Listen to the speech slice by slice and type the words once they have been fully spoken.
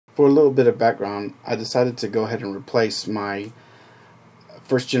For a little bit of background, I decided to go ahead and replace my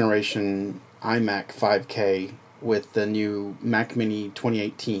first generation iMac 5K with the new Mac Mini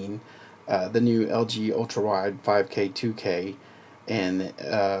 2018, the new LG ultra-wide 5K 2K, and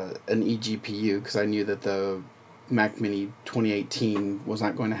an eGPU, because I knew that the Mac Mini 2018 was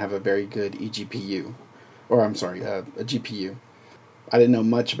not going to have a very good eGPU, or I'm sorry, a GPU. I didn't know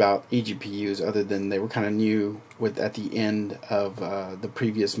much about eGPUs other than they were kind of new at the end of the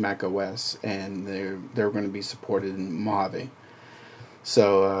previous Mac OS, and they were going to be supported in Mojave.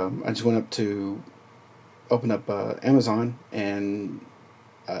 So I just went up to open up Amazon, and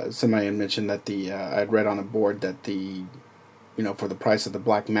somebody had mentioned that I had read on a board that for the price of the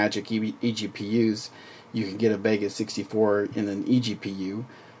Blackmagic eGPUs, you can get a Vega 64 in an eGPU.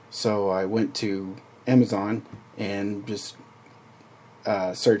 So I went to Amazon and just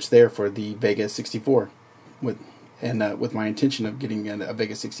search there for the Vega 64 with my intention of getting a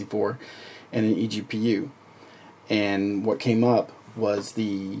Vega 64 and an eGPU. And what came up was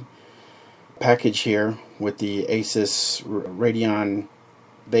the package here with the ASUS Radeon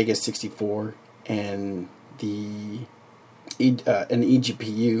Vega 64 and an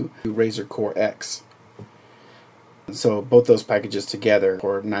eGPU Razer Core X. So both those packages together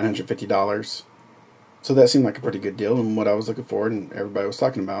for $950. So that seemed like a pretty good deal and what I was looking for and everybody was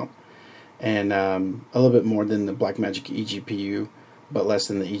talking about. And a little bit more than the Blackmagic eGPU, but less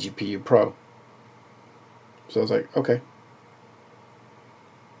than the eGPU Pro. So I was like, okay.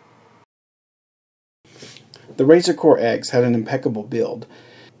 The Razer Core X had an impeccable build,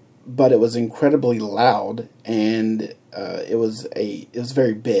 but it was incredibly loud, and it was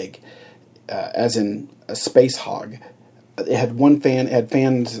very big, as in a space hog. It had one fan. It had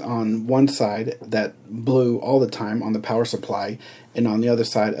fans on one side that blew all the time on the power supply, and on the other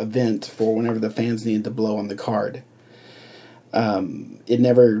side a vent for whenever the fans needed to blow on the card. It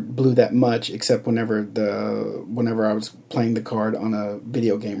never blew that much, except whenever I was playing the card on a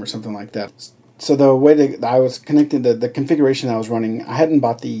video game or something like that. So the way that I was connected, the configuration I was running, I hadn't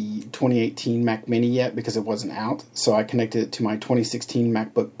bought the 2018 Mac Mini yet because it wasn't out. So I connected it to my 2016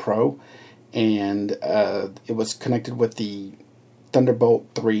 MacBook Pro, and it was connected with the Thunderbolt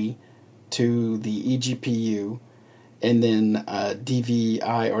 3 to the eGPU, and then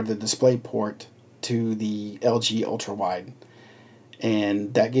DVI, or the display port, to the LG ultra-wide.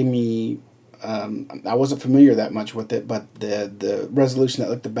 And that gave me, I wasn't familiar that much with it, but the resolution that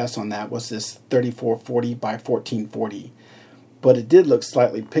looked the best on that was this 3440 by 1440. But it did look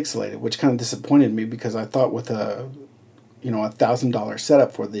slightly pixelated, which kind of disappointed me, because I thought with a $1,000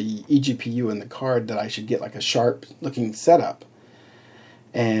 setup for the eGPU and the card that I should get like a sharp looking setup.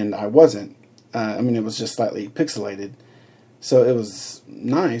 And I wasn't. It was just slightly pixelated. So it was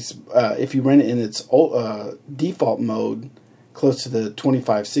nice. If you run it in its default mode, close to the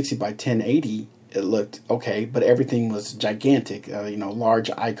 2560 by 1080, it looked okay, but everything was gigantic.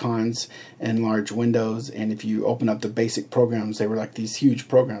 Large icons and large windows, and if you open up the basic programs, they were like these huge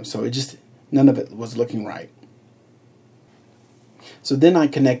programs. So none of it was looking right. So then I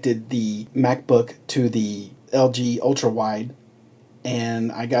connected the MacBook to the LG ultra-wide,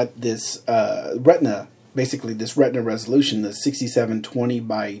 and I got this Retina resolution, the 6720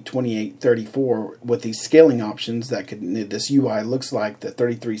 by 2834, with these scaling options this UI looks like the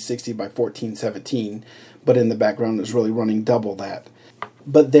 3360 by 1417, but in the background is really running double that.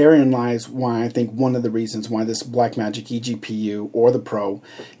 But therein lies why I think one of the reasons why this Blackmagic eGPU or the Pro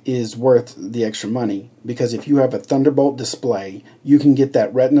is worth the extra money. Because if you have a Thunderbolt display, you can get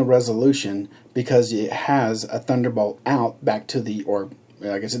that Retina resolution because it has a Thunderbolt out back to or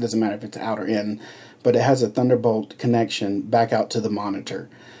I guess it doesn't matter if it's out or in, but it has a Thunderbolt connection back out to the monitor.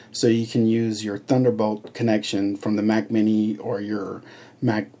 So you can use your Thunderbolt connection from the Mac Mini or your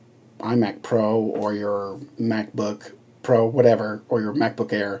iMac Pro or your MacBook Pro, whatever, or your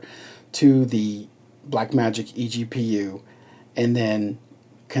MacBook Air to the Blackmagic eGPU, and then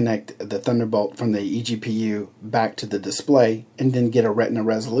connect the Thunderbolt from the eGPU back to the display, and then get a Retina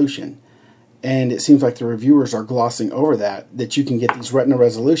resolution. And it seems like the reviewers are glossing over that you can get these Retina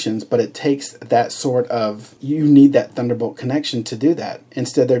resolutions, but it takes that you need that Thunderbolt connection to do that.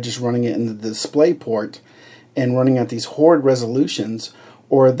 Instead, they're just running it in the display port and running at these horrid resolutions,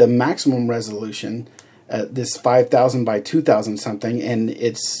 or the maximum resolution, this 5000 by 2000 something, and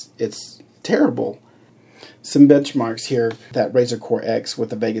it's terrible. Some benchmarks here, that Razer Core X with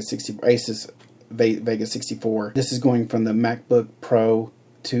the ASUS Vega 64. This is going from the MacBook Pro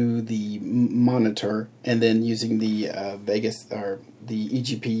to the monitor, and then using the the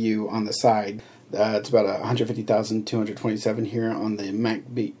eGPU on the side. It's about 150,227 here on the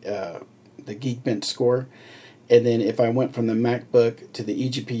the Geekbench score, And then if I went from the MacBook to the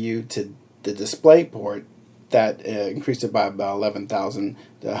eGPU to the display port, that increased it by about 11,000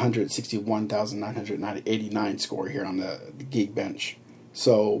 to 161,989 score here on the Geekbench.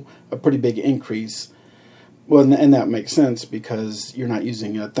 So a pretty big increase. Well, and that makes sense because you're not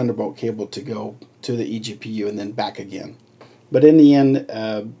using a Thunderbolt cable to go to the eGPU and then back again. But in the end,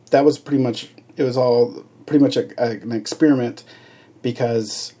 that was pretty much, it was all pretty much an experiment,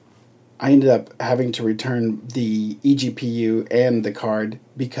 because I ended up having to return the eGPU and the card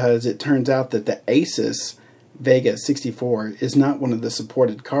because it turns out that the ASUS Vega 64 is not one of the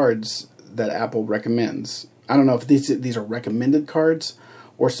supported cards that Apple recommends. I don't know if these are recommended cards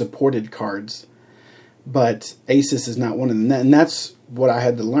or supported cards, but ASUS is not one of them. And that's what I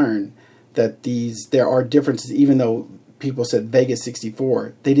had to learn, that there are differences. Even though people said Vega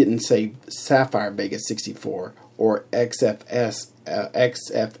 64, they didn't say Sapphire Vega 64 or XFX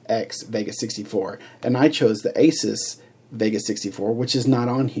Vega 64. And I chose the ASUS Vega 64, which is not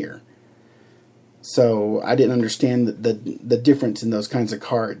on here. So I didn't understand the difference in those kinds of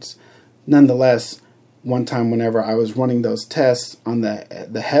cards. Nonetheless, one time whenever I was running those tests on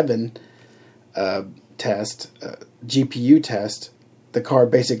the Heaven GPU test, the card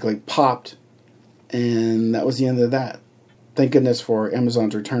basically popped, and that was the end of that. Thank goodness for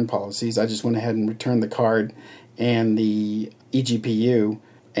Amazon's return policies. I just went ahead and returned the card and the eGPU,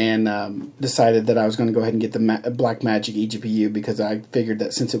 and decided that I was going to go ahead and get the Blackmagic eGPU, because I figured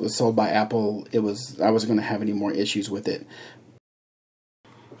that since it was sold by Apple, I wasn't going to have any more issues with it.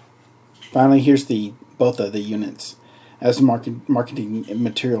 Finally, here's both of the units. As the marketing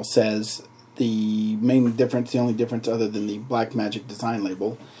material says, the only difference other than the Blackmagic design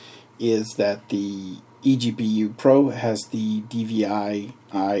label is that the eGPU Pro has the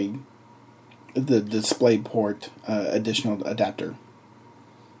DVI-i, the DisplayPort additional adapter.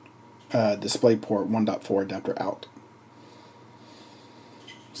 DisplayPort 1.4 adapter out.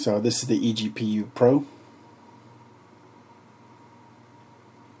 So this is the eGPU Pro.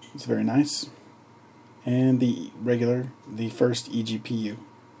 It's very nice. And the first eGPU.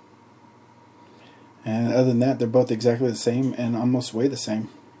 And other than that, they're both exactly the same and almost weigh the same.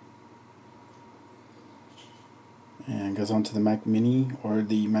 And goes on to the Mac Mini or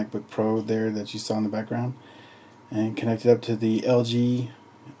the MacBook Pro there that you saw in the background, and connected up to the LG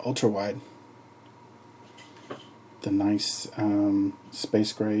Ultra Wide. The nice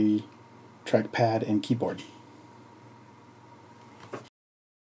space gray trackpad and keyboard.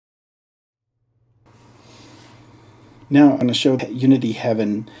 Now I'm going to show the Unity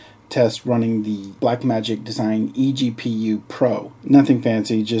Heaven test running the Blackmagic Design eGPU Pro. Nothing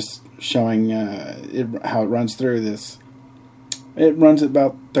fancy, just showing how it runs through this. It runs at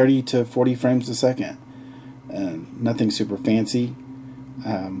about 30 to 40 frames a second. Nothing super fancy.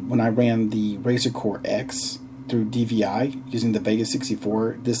 When I ran the Razer Core X through DVI using the Vega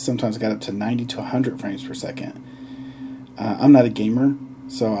 64, this sometimes got up to 90 to 100 frames per second. I'm not a gamer,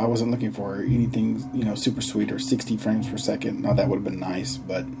 so I wasn't looking for anything super sweet or 60 frames per second. Now that would have been nice,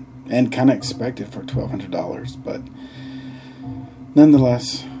 and kind of expected for $1,200, but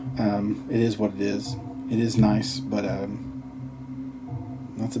nonetheless, it is what it is. It is nice, but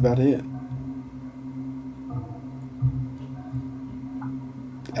that's about it.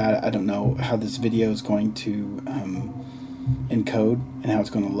 I don't know how this video is going to encode and how it's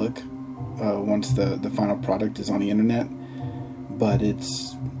going to look once the final product is on the internet, but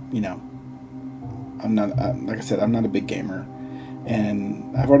it's, I'm not, like I said, I'm not a big gamer,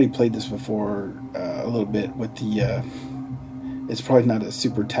 and I've already played this before a little bit with the it's probably not a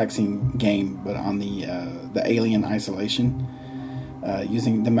super taxing game, but on the Alien Isolation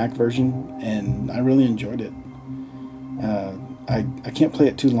using the Mac version, and I really enjoyed it. I can't play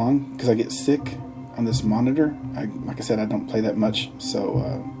it too long because I get sick on this monitor. Like I said, I don't play that much,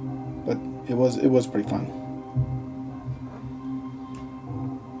 so but it was pretty fun,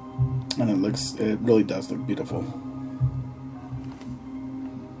 and it really does look beautiful.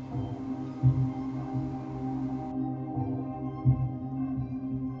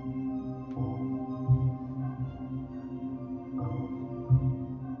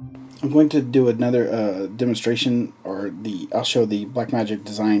 I'm going to do another demonstration, or I'll show the Blackmagic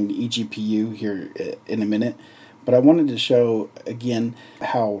Design eGPU here in a minute, but I wanted to show again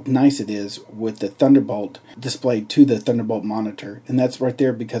how nice it is with the Thunderbolt displayed to the Thunderbolt monitor, and that's right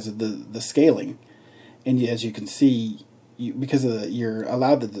there because of the scaling. And as you can see, you're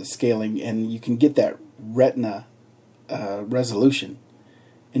allowed the scaling, and you can get that Retina resolution,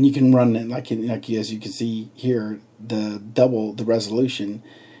 and you can run it like as you can see here, double the resolution,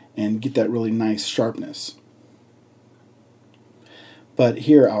 and get that really nice sharpness. But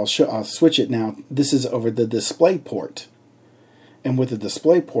here I'll switch it now. This is over the display port. And with the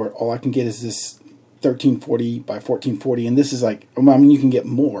display port, all I can get is this 1340 by 1440, and this is like, I mean, you can get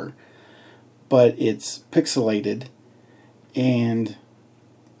more, but it's pixelated. And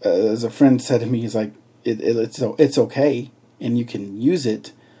as a friend said to me, he's like, it's okay, and you can use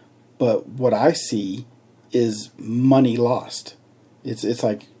it, but what I see is money lost. It's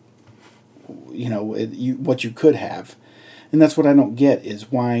like, you know, what you could have, and that's what I don't get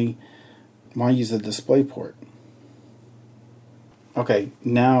is why use the display port. Okay,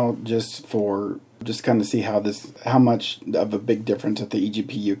 now just kind of see how much of a big difference that the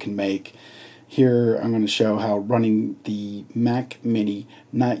eGPU can make. Here I'm going to show how running the Mac Mini,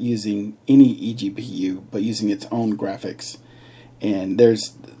 not using any eGPU, but using its own graphics. And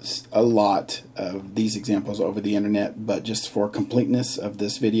there's a lot of these examples over the internet, but just for completeness of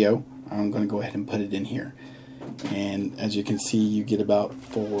this video, I'm going to go ahead and put it in here. And as you can see, you get about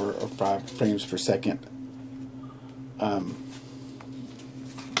 4 or 5 frames per second.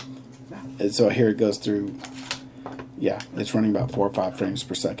 And so here it goes through, yeah, it's running about 4 or 5 frames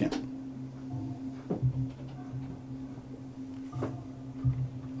per second.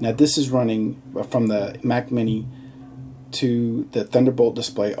 Now this is running from the Mac Mini to the Thunderbolt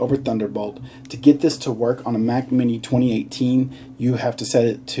display over Thunderbolt. To get this to work on a Mac Mini 2018, you have to set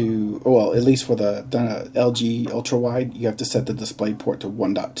it to, well, at least for the LG Ultra Wide, you have to set the display port to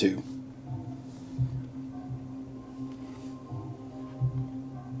 1.2.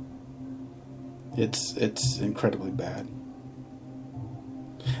 It's incredibly bad.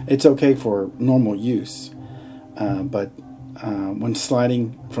 It's okay for normal use, but when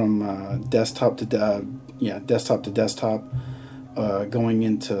sliding from desktop to desktop, going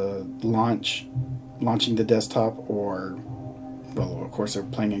into launching the desktop, or, well, of course, they're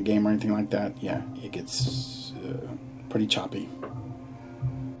playing a game or anything like that, yeah, it gets pretty choppy.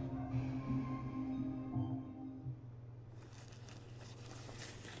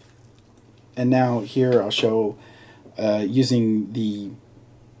 And now here I'll show using the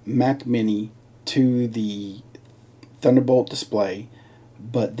Mac Mini to the Thunderbolt display,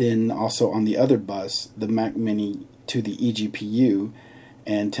 but then also on the other bus, the Mac Mini to the eGPU,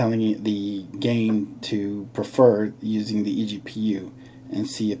 and telling it the game to prefer using the eGPU, and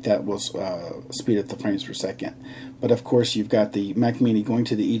see if that will speed up the frames per second. But of course, you've got the Mac Mini going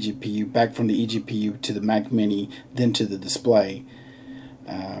to the eGPU, back from the eGPU to the Mac Mini, then to the display.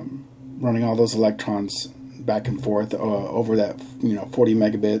 Running all those electrons back and forth over that 40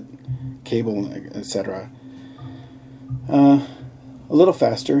 megabit cable, etc. A little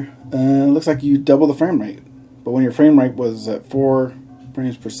faster. Looks like you double the frame rate, but when your frame rate was at 4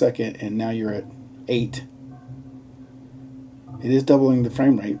 frames per second and now you're at 8, it is doubling the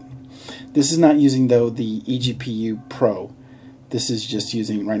frame rate. This is not using, though, the eGPU Pro. This is just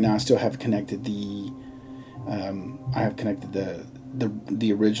using, right now I still have connected the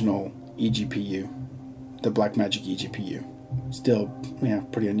the original eGPU, the Blackmagic eGPU. Still, yeah,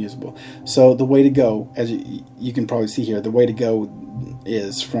 pretty unusable. So the way to go, as you can probably see here, the way to go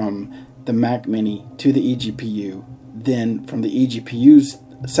is from the Mac Mini to the eGPU, then from the eGPU's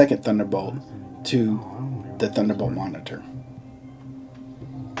second Thunderbolt to the Thunderbolt monitor.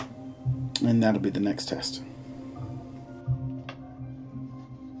 And that'll be the next test.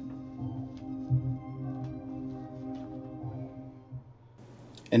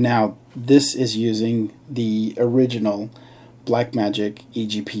 And now this is using the original Blackmagic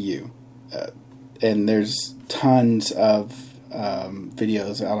eGPU, and there's tons of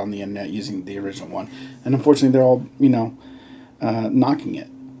videos out on the internet using the original one, and unfortunately they're all knocking it.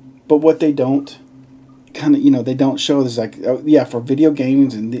 But what they don't they don't show is like, oh, yeah, for video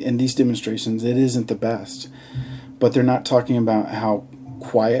games and these demonstrations it isn't the best, but they're not talking about how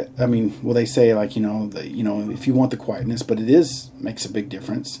quiet. I mean, well, they say, like, if you want the quietness, but it makes a big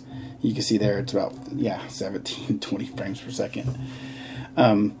difference. You can see there it's about 17-20 frames per second.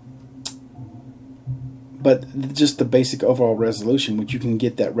 But just the basic overall resolution, which you can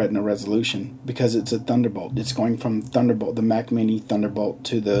get that Retina resolution because it's a Thunderbolt. It's going from Thunderbolt, the Mac Mini Thunderbolt,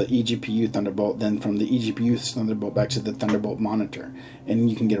 to the eGPU Thunderbolt, then from the eGPU Thunderbolt back to the Thunderbolt monitor,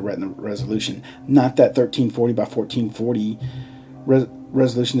 and you can get a Retina resolution. Not that 1340 by 1440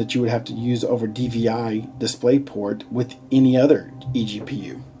 resolution that you would have to use over DVI DisplayPort with any other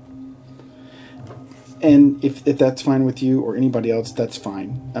eGPU. And if that's fine with you or anybody else, that's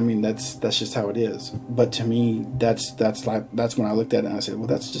fine. I mean, that's just how it is. But to me, that's when I looked at it and I said, well,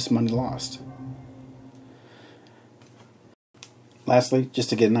 that's just money lost. Lastly, just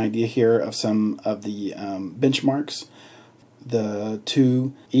to get an idea here of some of the benchmarks, the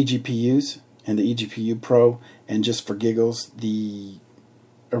two eGPUs and the eGPU Pro, and just for giggles, the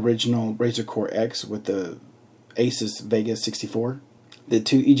original Razer Core X with the ASUS Vega 64. The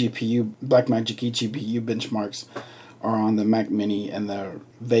two eGPU Blackmagic eGPU benchmarks are on the Mac Mini, and the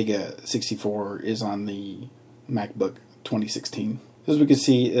Vega 64 is on the MacBook 2016. As we can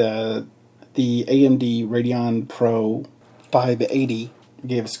see, the AMD Radeon Pro 580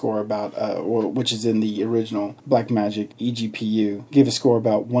 gave a score about, which is in the original Blackmagic eGPU, gave a score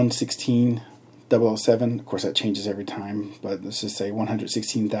about 116,007. Of course, that changes every time, but let's just say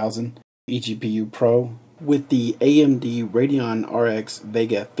 116,000. eGPU Pro with the AMD Radeon RX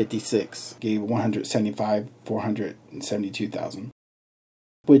Vega 56 gave 175,472,000,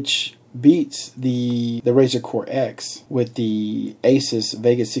 which beats the Razer Core X with the ASUS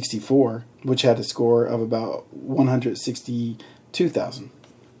Vega 64, which had a score of about 162,000.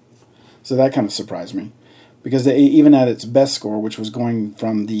 So that kind of surprised me, because even at its best score, which was going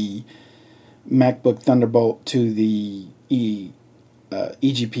from the MacBook Thunderbolt to the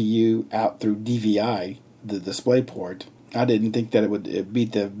eGPU out through DVI, the display port, I didn't think that it would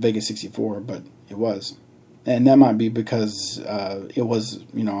beat the Vega 64, but it was. And that might be because it was,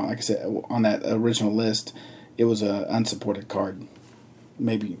 like I said, on that original list, it was an unsupported card.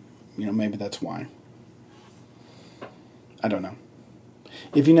 Maybe, maybe that's why. I don't know.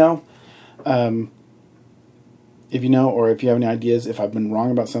 If you know, or if you have any ideas, if I've been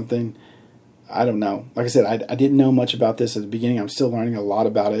wrong about something, I don't know. Like I said, I didn't know much about this at the beginning. I'm still learning a lot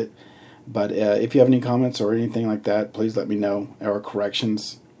about it. But if you have any comments or anything like that, please let me know, or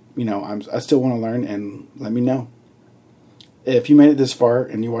corrections. I still want to learn, and let me know. If you made it this far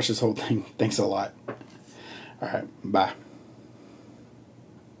and you watched this whole thing, thanks a lot. All right, bye.